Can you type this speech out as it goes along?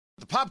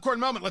Popcorn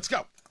moment. Let's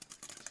go.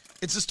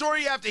 It's a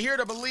story you have to hear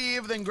to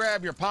believe, then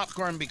grab your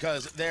popcorn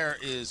because there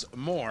is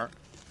more.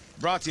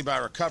 Brought to you by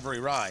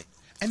Recovery Rye.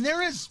 And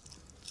there is,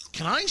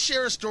 can I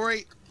share a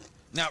story?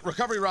 Now,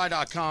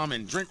 recoveryrye.com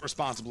and drink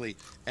responsibly,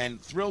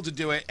 and thrilled to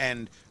do it,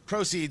 and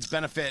proceeds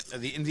benefit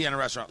the Indiana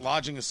Restaurant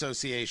Lodging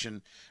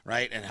Association,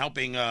 right, and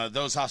helping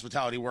those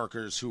hospitality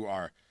workers who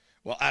are,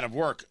 well, out of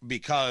work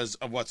because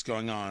of what's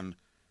going on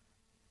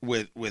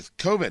with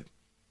COVID.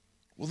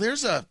 Well,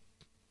 there's a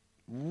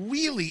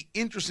really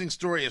interesting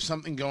story of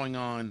something going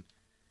on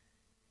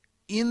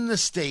in the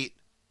state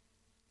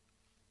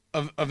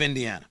of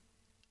Indiana.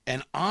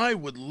 And I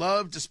would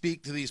love to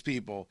speak to these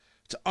people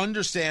to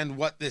understand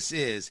what this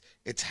is.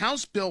 It's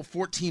House Bill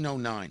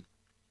 1409.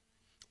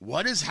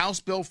 What is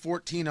House Bill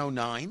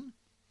 1409?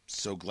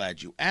 So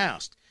glad you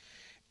asked.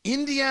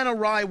 Indiana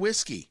Rye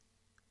Whiskey.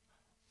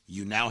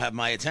 You now have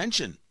my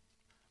attention.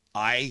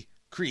 I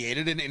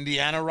created an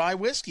Indiana Rye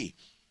Whiskey.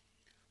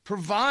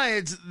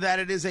 Provides that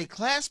it is a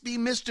Class B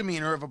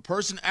misdemeanor if a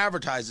person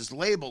advertises,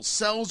 labels,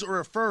 sells, or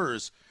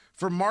refers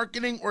for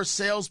marketing or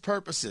sales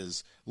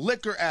purposes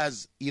liquor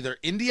as either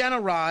Indiana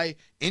Rye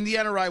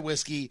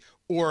Whiskey,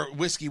 or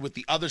whiskey with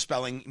the other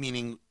spelling,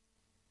 meaning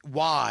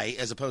Y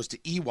as opposed to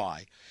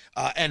EY.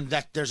 And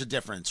that there's a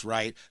difference,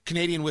 right?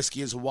 Canadian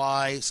whiskey is a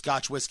Y,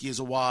 Scotch whiskey is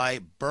a Y,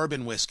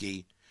 bourbon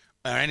whiskey,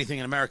 or anything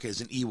in America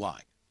is an EY.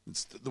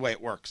 It's the way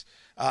it works.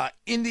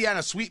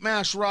 Indiana Sweet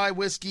Mash Rye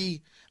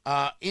Whiskey,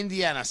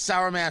 Indiana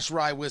Sour Mash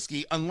Rye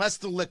Whiskey, unless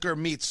the liquor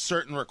meets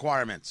certain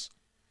requirements.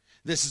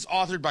 This is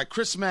authored by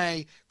Chris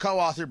May,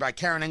 co-authored by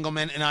Karen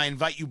Engelman, and I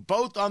invite you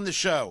both on the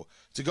show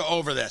to go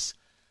over this.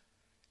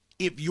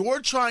 If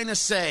you're trying to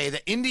say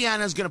that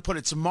Indiana is going to put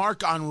its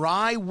mark on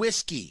rye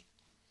whiskey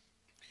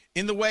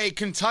in the way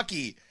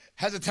Kentucky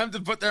has attempted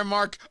to put their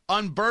mark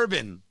on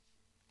bourbon,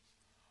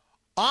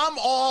 I'm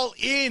all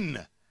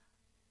in.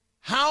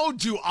 How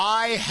do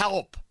I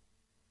help?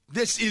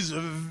 This is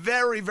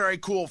very, very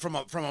cool from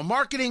a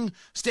marketing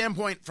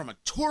standpoint, from a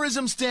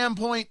tourism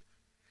standpoint.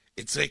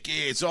 It's like,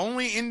 it's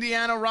only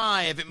Indiana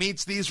Rye if it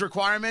meets these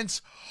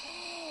requirements.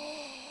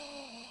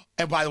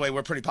 And by the way,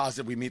 we're pretty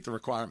positive we meet the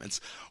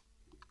requirements.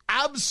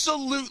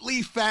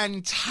 Absolutely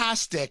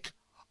fantastic.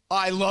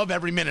 I love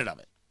every minute of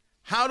it.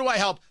 How do I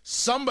help?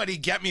 Somebody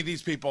get me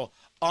these people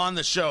on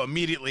the show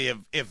immediately,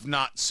 if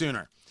not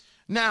sooner.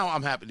 Now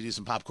I'm happy to do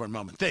some popcorn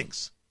moment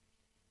things.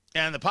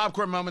 And the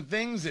popcorn moment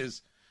things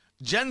is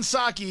Jen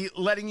Psaki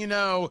letting you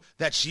know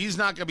that she's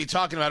not going to be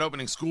talking about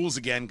opening schools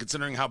again,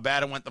 considering how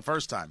bad it went the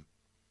first time.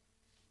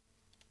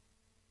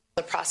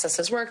 The process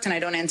has worked, and I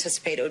don't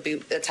anticipate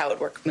that's how it would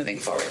work moving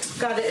forward.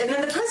 Got it. And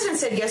then the president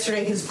said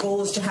yesterday his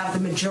goal is to have the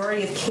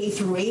majority of K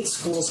through 8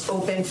 schools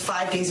open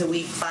 5 days a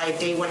week, 5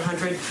 day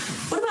 100.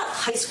 What about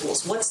high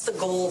schools? What's the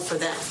goal for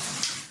them?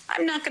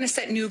 I'm not going to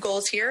set new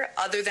goals here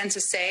other than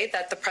to say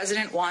that the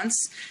president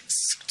wants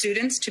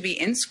students to be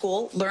in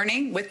school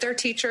learning with their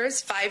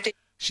teachers 5 days.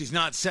 She's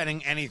not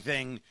setting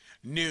anything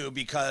new,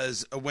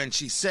 because when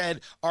she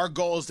said our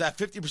goal is that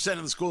 50%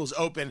 of the schools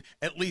open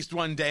at least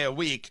 1 day a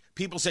week,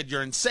 people said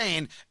you're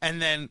insane.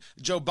 And then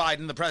Joe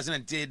Biden, the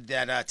president, did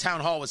that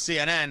town hall with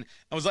CNN and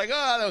was like,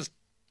 oh,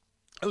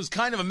 it was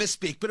kind of a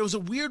misspeak, but it was a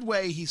weird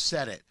way he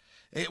said it.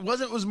 It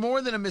was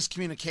more than a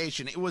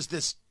miscommunication. It was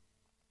this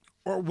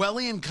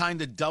Orwellian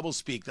kind of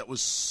doublespeak that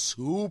was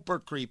super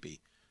creepy,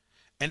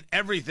 and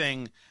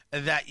everything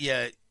that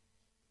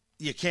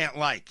you can't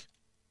like.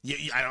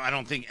 I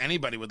don't think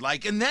anybody would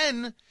like. And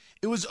then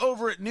it was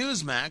over at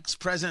Newsmax.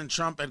 President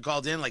Trump had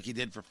called in like he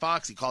did for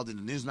Fox. He called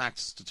into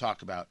Newsmax to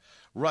talk about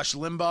Rush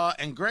Limbaugh.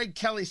 And Greg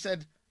Kelly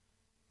said,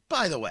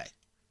 by the way.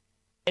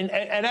 And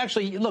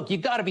actually, look, you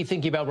got to be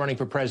thinking about running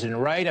for president,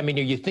 right? I mean,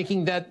 are you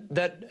thinking that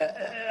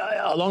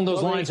along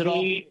those lines at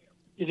all?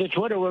 The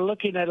Twitter, we're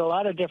looking at a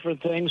lot of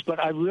different things, but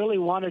I really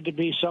wanted to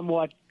be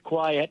somewhat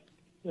quiet.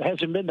 It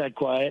hasn't been that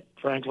quiet,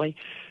 frankly,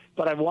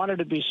 but I wanted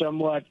to be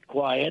somewhat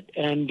quiet.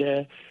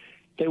 And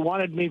they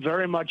wanted me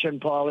very much in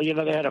Parler. You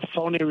know, they had a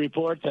phony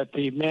report that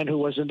the man who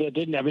wasn't there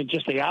didn't. I mean,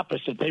 just the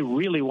opposite. They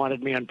really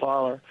wanted me in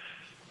Parler.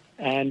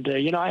 And,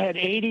 I had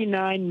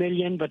 89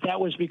 million, but that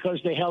was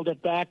because they held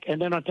it back.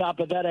 And then on top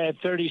of that, I had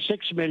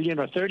 36 million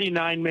or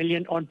 39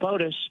 million on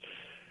POTUS.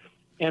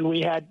 And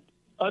we had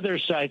other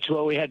sites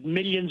where we had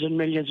millions and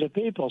millions of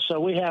people.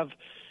 So we have,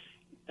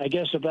 I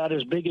guess, about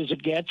as big as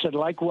it gets. And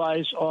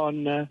likewise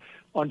on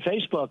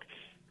Facebook.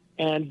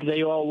 And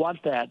they all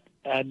want that.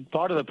 And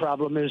part of the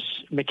problem is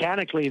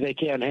mechanically they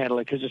can't handle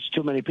it because it's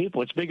too many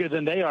people. It's bigger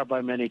than they are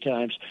by many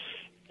times.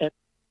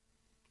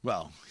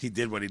 Well, he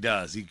did what he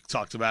does. He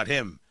talked about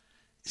him.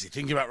 Is he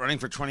thinking about running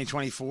for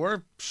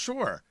 2024?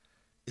 Sure.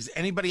 Is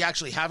anybody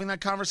actually having that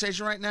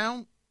conversation right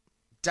now?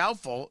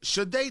 Doubtful.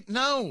 Should they?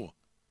 No.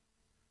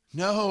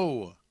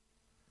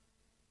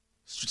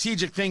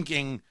 Strategic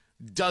thinking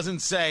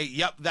doesn't say,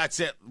 yep, that's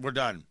it, we're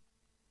done.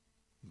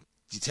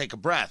 You take a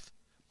breath,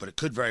 but it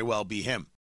could very well be him.